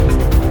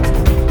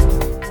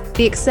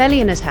The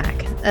Excellion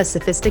attack, a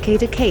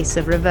sophisticated case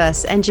of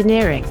reverse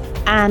engineering,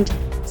 and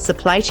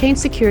supply chain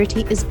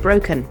security is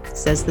broken,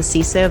 says the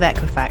CISO of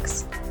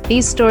Equifax.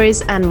 These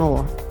stories and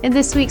more in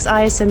this week's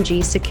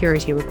ISMG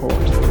Security Report.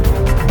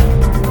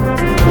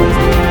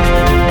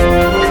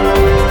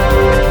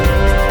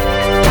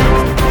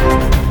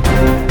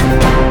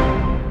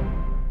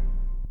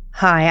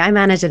 Hi, I'm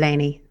Anna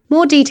Delaney.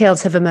 More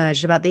details have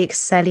emerged about the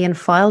Excellion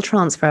file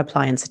transfer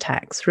appliance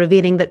attacks,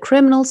 revealing that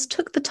criminals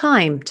took the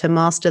time to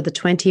master the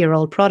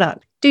 20-year-old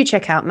product. Do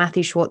check out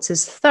Matthew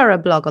Schwartz's thorough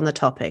blog on the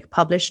topic,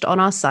 published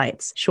on our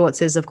sites.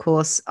 Schwartz is, of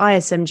course,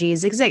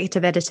 ISMG's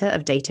executive editor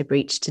of Data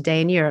Breach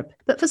Today in Europe.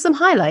 But for some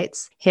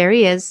highlights, here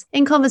he is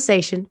in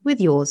conversation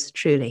with yours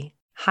truly.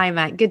 Hi,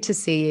 Matt. Good to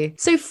see you.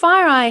 So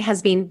FireEye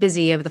has been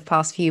busy over the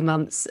past few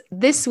months.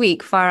 This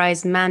week,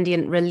 FireEye's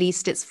Mandiant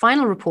released its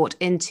final report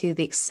into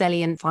the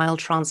Excellion file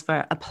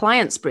transfer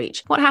appliance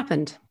breach. What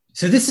happened?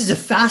 So this is a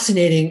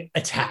fascinating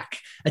attack.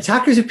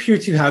 Attackers appear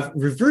to have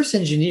reverse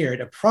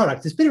engineered a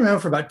product that's been around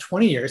for about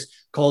 20 years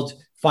called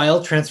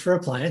File Transfer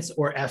Appliance,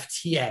 or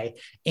FTA.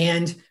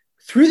 And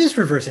through this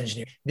reverse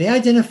engineering, they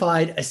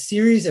identified a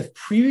series of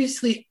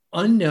previously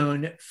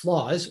unknown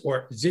flaws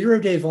or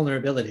zero-day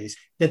vulnerabilities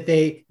that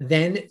they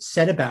then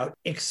set about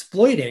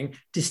exploiting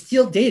to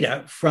steal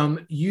data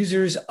from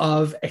users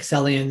of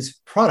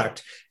Excellion's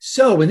product.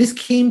 So when this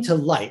came to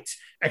light,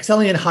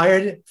 Excellion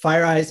hired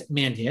FireEye's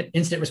Mandiant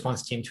incident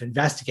response team to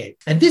investigate.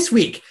 And this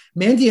week,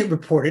 Mandiant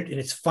reported in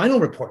its final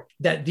report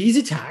that these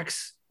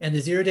attacks and the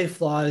zero-day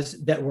flaws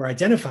that were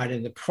identified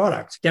in the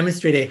product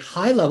demonstrate a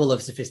high level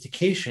of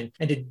sophistication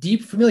and a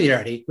deep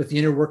familiarity with the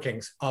inner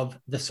workings of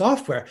the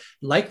software,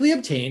 likely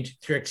obtained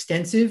through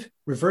extensive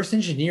reverse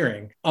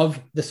engineering of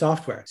the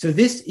software. So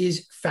this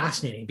is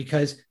fascinating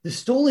because the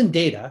stolen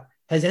data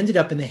has ended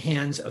up in the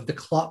hands of the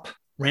Clop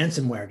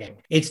ransomware gang.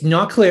 It's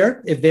not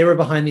clear if they were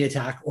behind the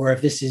attack or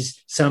if this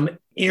is some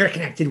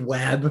interconnected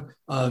web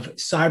of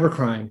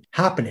cybercrime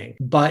happening.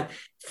 But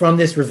from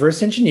this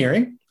reverse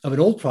engineering of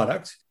an old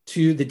product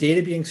to the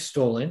data being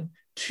stolen,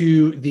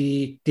 to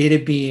the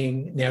data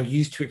being now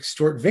used to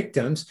extort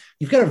victims,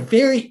 you've got a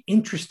very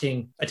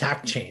interesting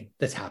attack chain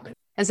that's happened.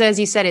 And so, as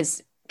you said,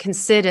 it's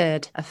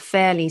considered a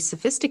fairly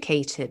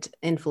sophisticated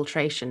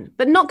infiltration,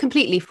 but not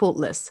completely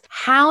faultless.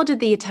 How did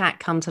the attack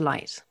come to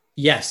light?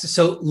 Yes.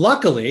 So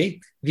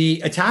luckily,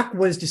 the attack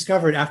was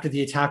discovered after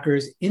the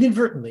attackers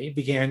inadvertently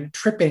began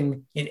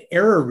tripping an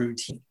error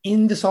routine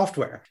in the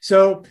software.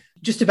 So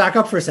just to back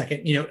up for a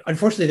second,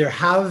 unfortunately, there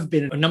have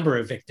been a number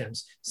of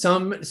victims,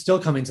 some still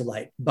coming to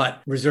light,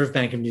 but Reserve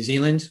Bank of New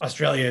Zealand,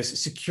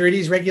 Australia's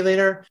securities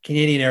regulator,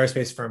 Canadian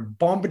aerospace firm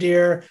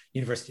Bombardier,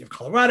 University of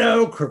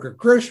Colorado, Kroger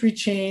grocery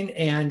chain,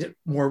 and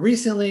more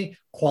recently,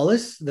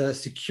 Qualys, the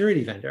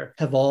security vendor,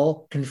 have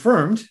all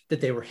confirmed that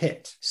they were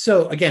hit.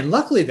 So again,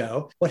 luckily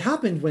though, what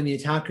happened when the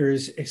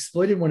attackers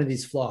exploited one of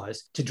these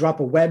flaws to drop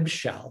a web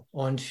shell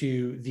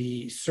onto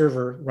the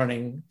server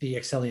running the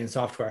Excellion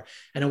software.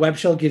 And a web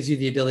shell gives you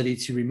the ability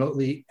to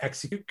remotely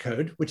execute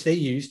code, which they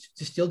used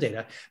to steal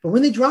data. But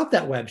when they dropped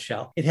that web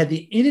shell, it had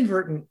the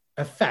inadvertent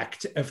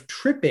effect of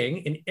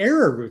tripping an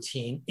error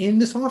routine in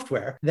the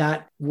software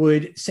that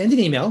would send an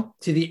email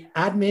to the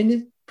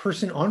admin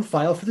person on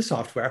file for the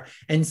software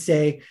and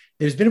say,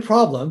 there's been a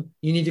problem,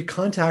 you need to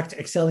contact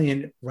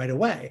Excellion right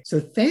away. So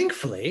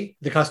thankfully,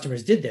 the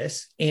customers did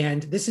this,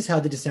 and this is how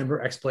the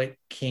December exploit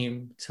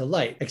came to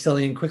light.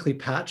 Excellion quickly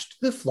patched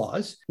the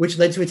flaws, which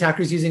led to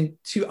attackers using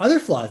two other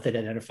flaws that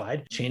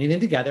identified, chaining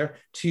them together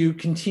to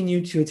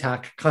continue to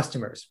attack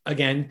customers.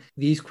 Again,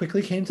 these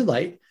quickly came to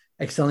light.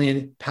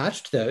 Excellion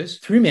patched those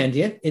through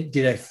Mandiant. It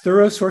did a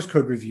thorough source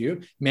code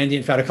review.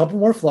 Mandiant found a couple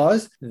more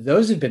flaws.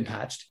 Those have been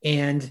patched.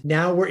 And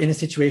now we're in a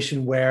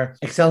situation where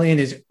Excellion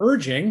is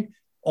urging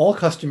all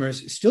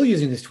customers still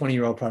using this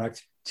 20-year-old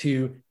product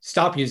to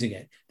stop using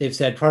it. They've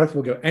said product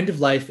will go end of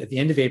life at the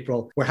end of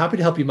April. We're happy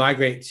to help you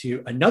migrate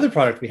to another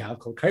product we have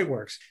called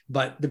Kiteworks.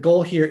 But the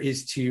goal here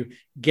is to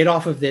get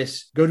off of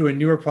this, go to a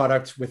newer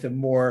product with a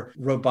more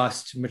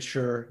robust,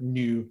 mature,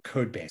 new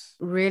code base.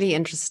 Really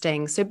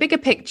interesting. So bigger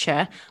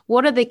picture,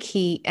 what are the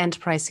key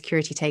enterprise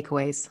security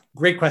takeaways?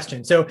 Great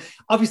question. So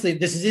obviously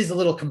this is a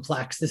little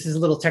complex. This is a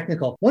little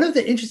technical. One of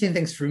the interesting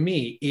things for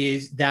me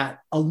is that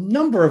a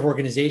number of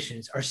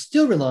organizations are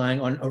still relying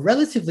on a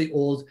relatively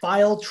old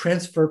file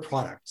transfer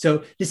product.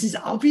 So this is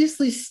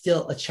obviously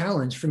still a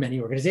challenge for many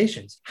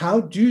organizations.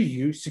 How do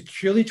you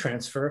securely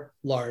transfer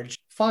large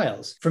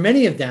files? For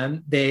many of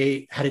them,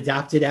 they had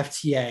adapted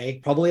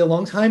FTA probably a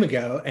long time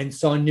ago and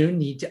saw no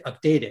need to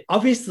update it.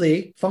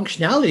 Obviously,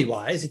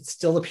 functionality-wise, it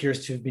still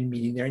appears to have been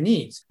meeting their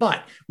needs.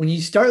 But when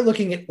you start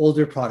looking at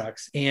older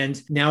products,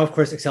 and now, of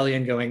course,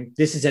 Excellion going,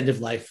 this is end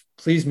of life,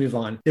 please move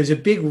on. There's a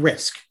big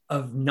risk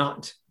of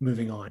not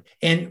moving on.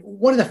 And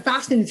one of the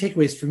fascinating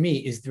takeaways for me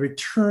is the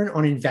return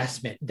on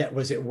investment that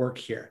was at work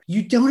here.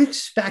 You don't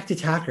expect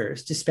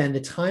attackers to spend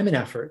the time and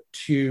effort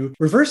to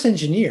reverse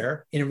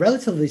engineer in a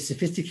relatively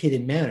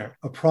sophisticated manner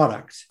a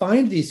product,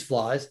 find these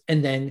flaws,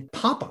 and then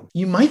pop them.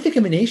 You might think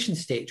of a nation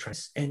state trend,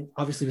 and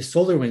obviously with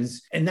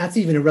SolarWinds, and that's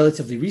even a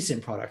relatively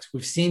recent product,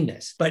 we've seen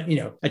this. But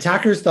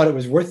attackers thought it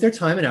was worth their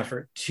time and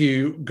effort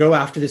to go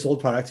after this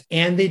old product,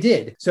 and they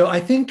did. So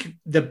I think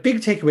the big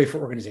takeaway for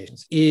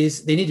organizations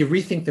is they need to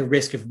rethink the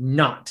risk of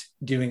not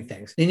doing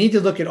things. They need to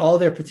look at all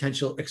their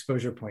potential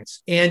exposure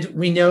points. And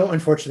we know,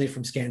 unfortunately,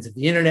 from scans of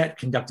the internet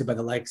conducted by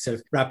the likes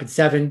of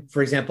Rapid7,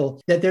 for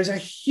example, that there's a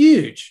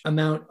huge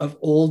amount of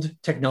old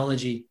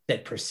technology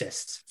that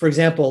persists. For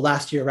example,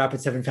 last year,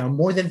 Rapid7 found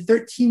more than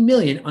 13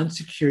 million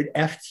unsecured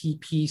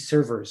FTP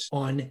servers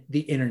on the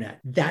internet.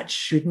 That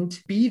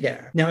shouldn't be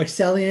there. Now,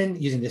 Excellion,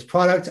 using this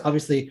product,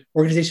 obviously,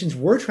 organizations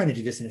were trying to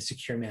do this in a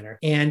secure manner.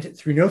 And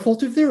through no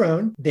fault of their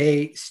own,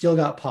 they still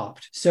got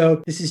popped.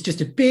 So this is just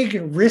a big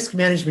risk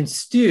management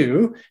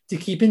stew to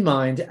keep in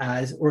mind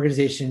as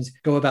organizations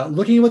go about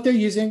looking at what they're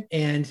using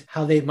and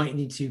how they might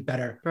need to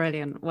better.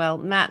 Brilliant. Well,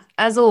 Matt,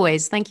 as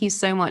always, thank you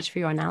so much for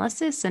your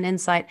analysis and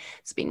insight.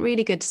 It's been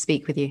really good to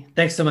speak with you.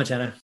 Thanks so much,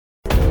 Anna.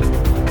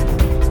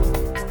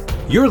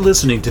 You're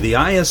listening to the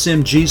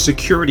ISMG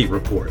Security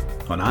Report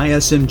on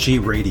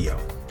ISMG Radio.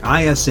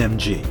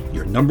 ISMG,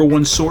 your number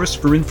one source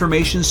for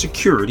information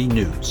security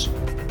news.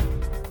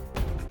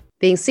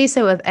 Being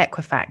CISO of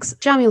Equifax,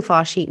 Jamil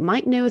Farshchi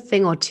might know a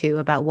thing or two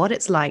about what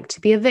it's like to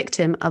be a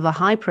victim of a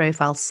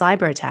high-profile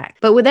cyber attack.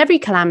 But with every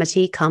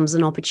calamity comes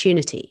an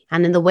opportunity.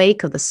 And in the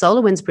wake of the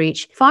SolarWinds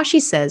breach,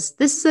 Farshchi says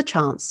this is a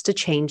chance to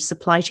change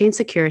supply chain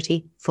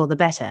security for the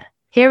better.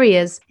 Here he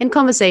is in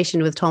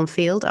conversation with Tom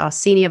Field, our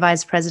Senior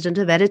Vice President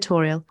of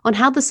Editorial, on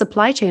how the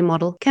supply chain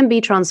model can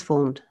be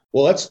transformed.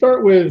 Well, let's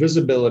start with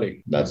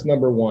visibility. That's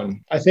number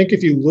one. I think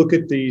if you look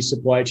at the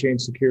supply chain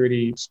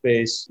security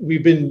space,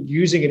 we've been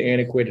using an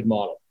antiquated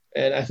model.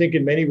 And I think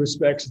in many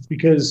respects, it's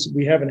because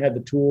we haven't had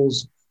the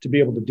tools to be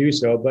able to do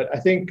so. But I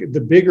think the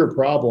bigger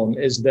problem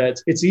is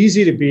that it's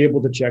easy to be able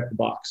to check the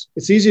box.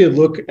 It's easy to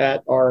look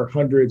at our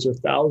hundreds or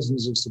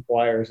thousands of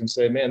suppliers and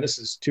say, man, this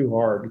is too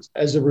hard.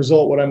 As a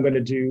result, what I'm going to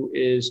do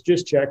is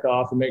just check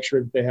off and make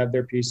sure that they have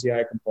their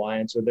PCI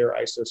compliance or their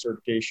ISO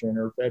certification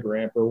or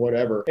FedRAMP or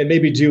whatever, and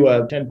maybe do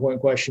a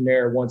 10-point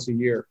questionnaire once a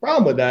year.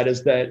 Problem with that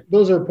is that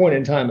those are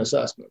point-in-time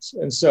assessments.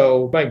 And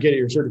so you might get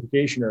your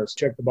certification or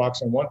check the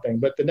box on one thing,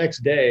 but the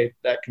next day,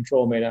 that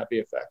control may not be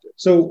effective.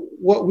 So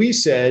what we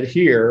said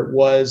here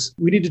was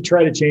we need to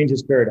try to change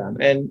this paradigm.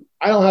 And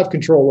I don't have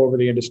control over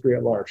the industry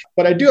at large,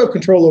 but I do have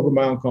control over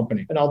my own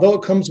company. And although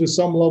it comes with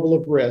some level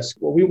of risk,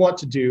 what we want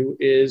to do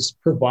is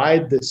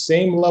provide the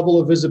same level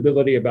of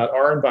visibility about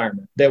our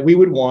environment that we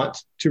would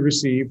want to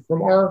receive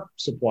from our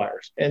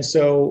suppliers. And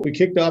so we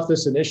kicked off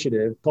this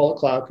initiative, call it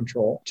Cloud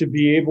Control, to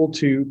be able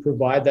to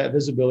provide that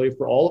visibility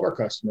for all of our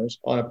customers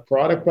on a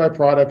product by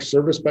product,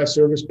 service by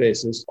service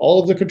basis,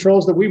 all of the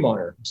controls that we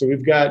monitor. So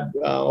we've got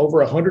over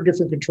 100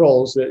 different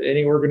controls that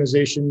any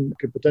organization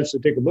could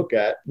potentially take a look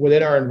at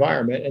within our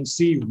environment and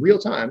see real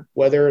time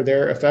whether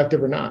they're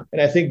effective or not. And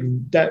I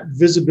think that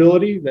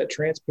visibility, that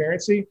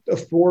transparency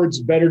affords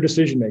better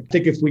decision making. I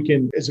think if we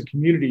can, as a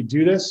community,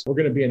 do this, we're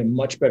going to be in a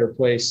much better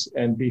place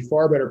and be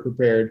far better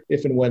prepared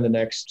if and when the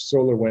next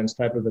SolarWinds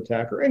type of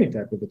attack or any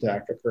type of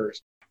attack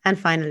occurs. And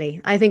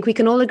finally, I think we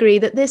can all agree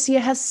that this year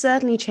has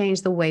certainly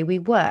changed the way we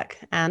work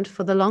and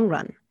for the long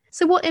run.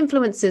 So what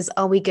influences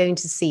are we going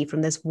to see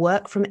from this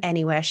work from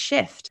anywhere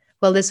shift?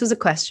 Well, this was a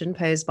question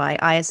posed by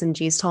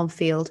ISMG's Tom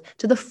Field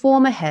to the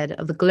former head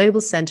of the Global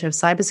Center of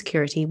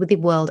Cybersecurity with the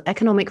World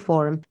Economic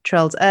Forum,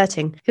 Charles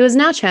Erting, who is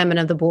now chairman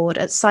of the board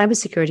at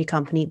cybersecurity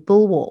company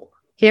Bulwark.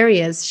 Here he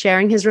is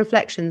sharing his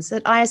reflections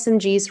at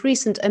ISMG's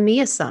recent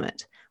EMEA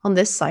summit on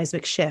this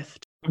seismic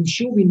shift. I'm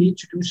sure we need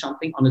to do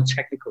something on the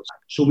technical side.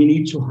 So we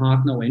need to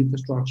harden our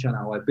infrastructure and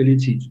our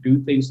ability to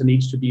do things. There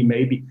needs to be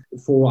maybe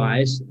 4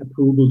 eyes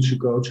approval to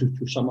go to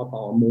some of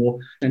our more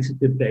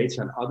sensitive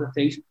data and other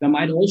things. There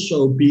might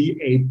also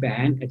be a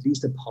ban, at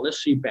least a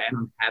policy ban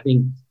on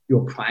having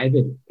your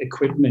private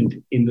equipment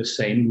in the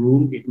same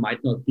room. It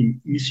might not be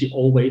easy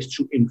always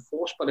to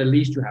enforce, but at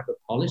least you have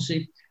a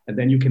policy. And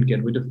then you can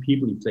get rid of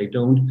people if they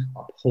don't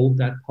uphold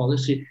that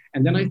policy.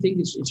 And then I think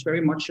it's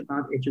very much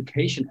about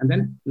education. And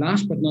then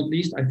last but not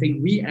least, I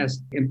think we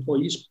as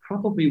employees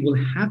probably will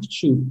have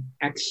to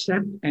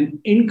accept an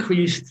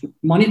increased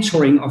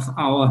monitoring of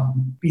our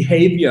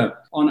behavior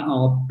on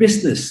our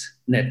business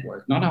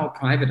network, not our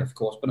private, of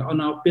course, but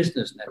on our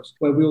business networks,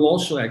 where we will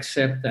also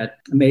accept that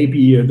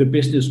maybe the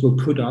business will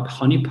put up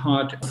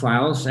honeypot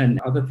files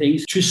and other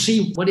things to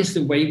see what is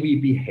the way we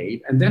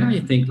behave. And then I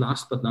think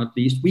last but not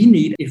least, we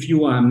need, if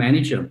you are a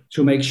manager,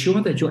 to make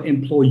sure that your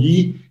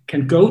employee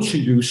can go to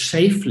you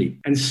safely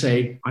and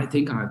say, I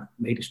think I've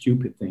made a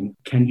stupid thing.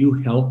 Can you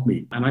help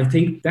me? And I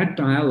think that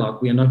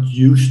dialogue we are not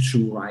used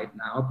to right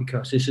now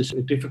because this is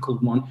a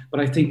difficult one,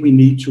 but I think we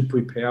need to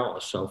prepare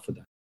ourselves for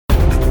that.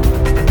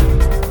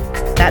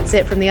 That's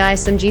it from the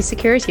ISMG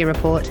Security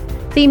Report.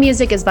 Theme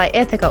music is by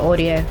Ithaca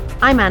Audio.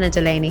 I'm Anna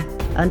Delaney.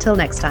 Until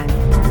next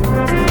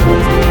time.